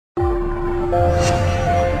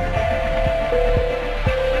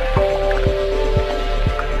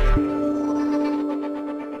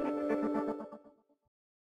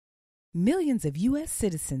Millions of U.S.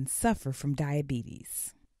 citizens suffer from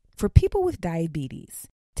diabetes. For people with diabetes,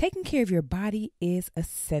 taking care of your body is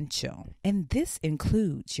essential, and this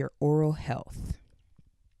includes your oral health.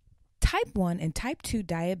 Type 1 and Type 2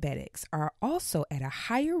 diabetics are also at a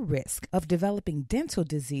higher risk of developing dental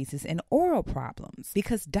diseases and oral problems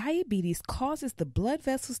because diabetes causes the blood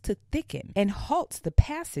vessels to thicken and halts the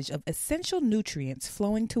passage of essential nutrients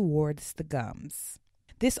flowing towards the gums.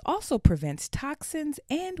 This also prevents toxins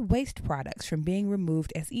and waste products from being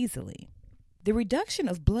removed as easily. The reduction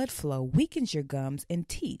of blood flow weakens your gums and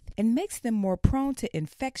teeth and makes them more prone to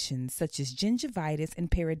infections such as gingivitis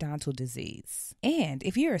and periodontal disease. And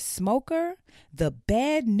if you're a smoker, the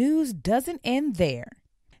bad news doesn't end there.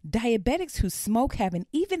 Diabetics who smoke have an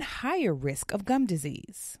even higher risk of gum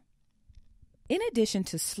disease. In addition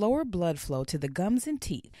to slower blood flow to the gums and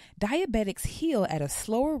teeth, diabetics heal at a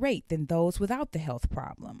slower rate than those without the health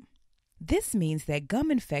problem. This means that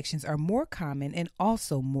gum infections are more common and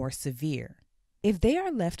also more severe. If they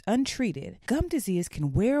are left untreated, gum disease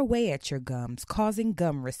can wear away at your gums, causing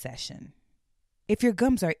gum recession. If your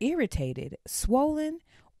gums are irritated, swollen,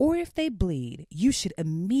 or if they bleed, you should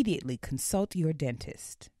immediately consult your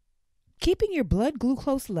dentist. Keeping your blood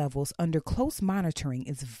glucose levels under close monitoring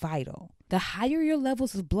is vital. The higher your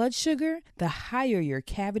levels of blood sugar, the higher your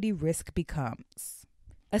cavity risk becomes.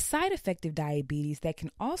 A side effect of diabetes that can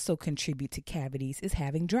also contribute to cavities is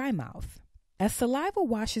having dry mouth. As saliva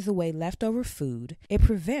washes away leftover food, it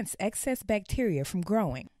prevents excess bacteria from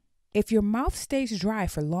growing. If your mouth stays dry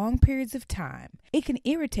for long periods of time, it can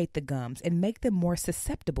irritate the gums and make them more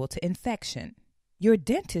susceptible to infection. Your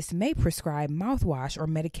dentist may prescribe mouthwash or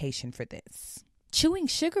medication for this. Chewing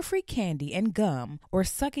sugar-free candy and gum or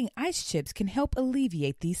sucking ice chips can help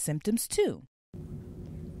alleviate these symptoms too.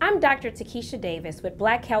 I'm Dr. Takesha Davis with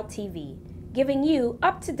Black Health TV, giving you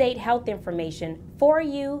up-to-date health information for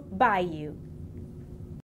you, by you.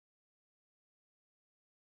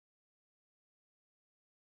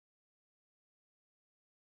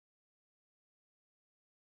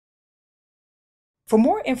 For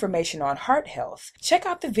more information on heart health, check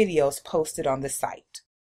out the videos posted on the site.